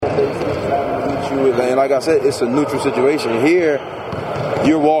And like I said, it's a neutral situation. Here,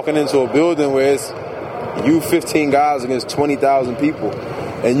 you're walking into a building where it's you 15 guys against 20,000 people,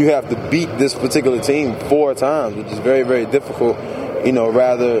 and you have to beat this particular team 4 times, which is very, very difficult.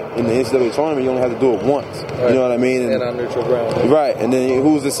 Rather in the NCAA tournament, you only have to do it once. Right. You know what I mean? And on neutral ground. Right. And then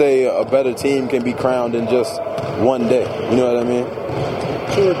who's to say a better team can be crowned in just one day? You know what I mean?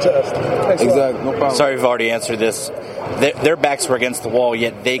 Sure test. Thanks exactly. No problem. Sorry, we've already answered this. Their backs were against the wall,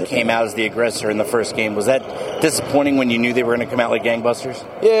 yet they came out as the aggressor in the first game. Was that disappointing when you knew they were going to come out like gangbusters?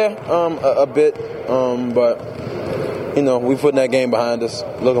 Yeah, a bit. But, we putting that game behind us.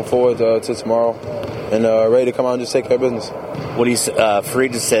 Looking forward to tomorrow. And ready to come out and just take care of business.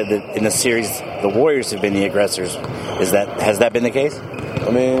 Fareed just said that in the series, the Warriors have been the aggressors. Has that been the case? I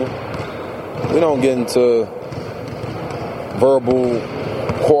mean, we don't get into verbal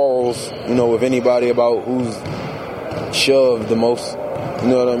quarrels, with anybody about who's shoved the most. You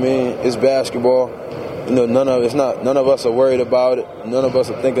know what I mean? It's basketball. None of us are worried about it. None of us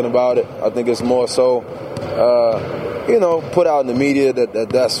are thinking about it. I think it's more so, put out in the media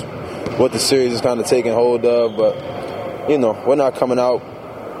that's what the series is kind of taking hold of. But, we're not coming out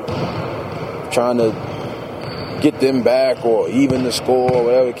trying to get them back or even the score or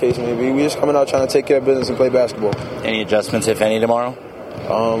whatever the case may be. We're just coming out trying to take care of business and play basketball. Any adjustments, if any, tomorrow?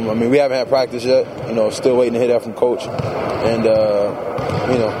 We haven't had practice yet. Still waiting to hear that from Coach. And,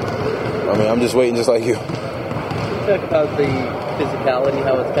 I'm just waiting just like you. Can you talk about the physicality,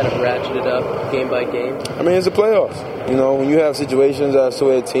 how it's kind of ratcheted up game by game? It's the playoffs. When you have situations as to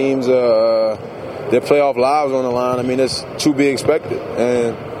where teams, their playoff lives on the line, it's to be expected.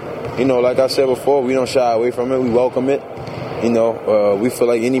 And, like I said before, we don't shy away from it. We welcome it. We feel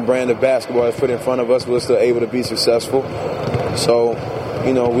like any brand of basketball that's put in front of us, we're still able to be successful. So,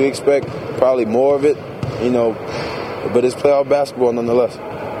 we expect probably more of it, but it's playoff basketball nonetheless.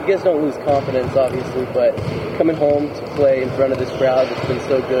 You guys don't lose confidence, obviously, but coming home to play in front of this crowd that's been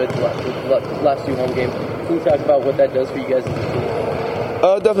so good the last 2 home games, can you talk about what that does for you guys as a team?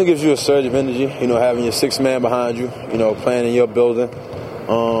 It definitely gives you a surge of energy, having your 6th man behind you, playing in your building.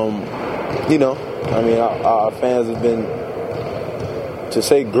 Our fans have been, to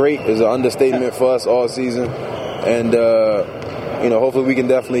say great is an understatement for us all season. And, hopefully we can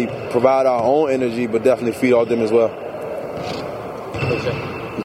definitely provide our own energy, but definitely feed off them as well. Thanks, sir.